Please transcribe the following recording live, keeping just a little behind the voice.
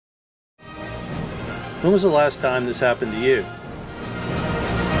When was the last time this happened to you?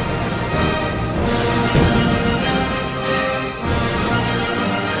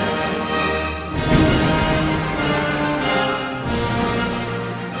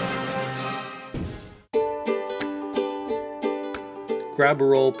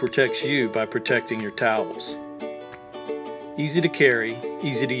 Grab.a.Roll protects you by protecting your towels. Easy to carry,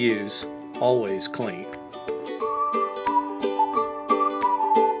 easy to use, always clean.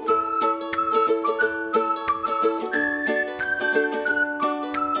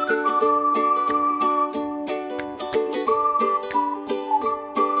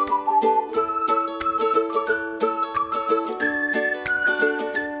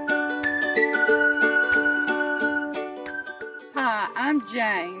 Hi, I'm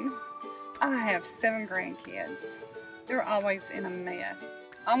Jane. I have 7 grandkids. They're always in a mess.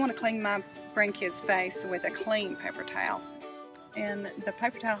 I want to clean my grandkids' face with a clean paper towel. And the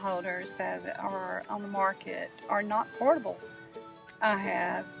paper towel holders that are on the market are not portable. I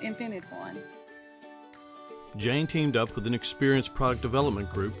have invented one. Jane teamed up with an experienced product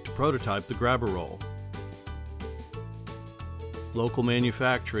development group to prototype the Grab.a.Roll. Local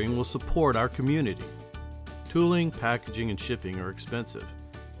manufacturing will support our community. Tooling, packaging, and shipping are expensive,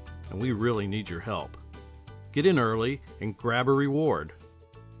 and we really need your help. Get in early and grab a reward.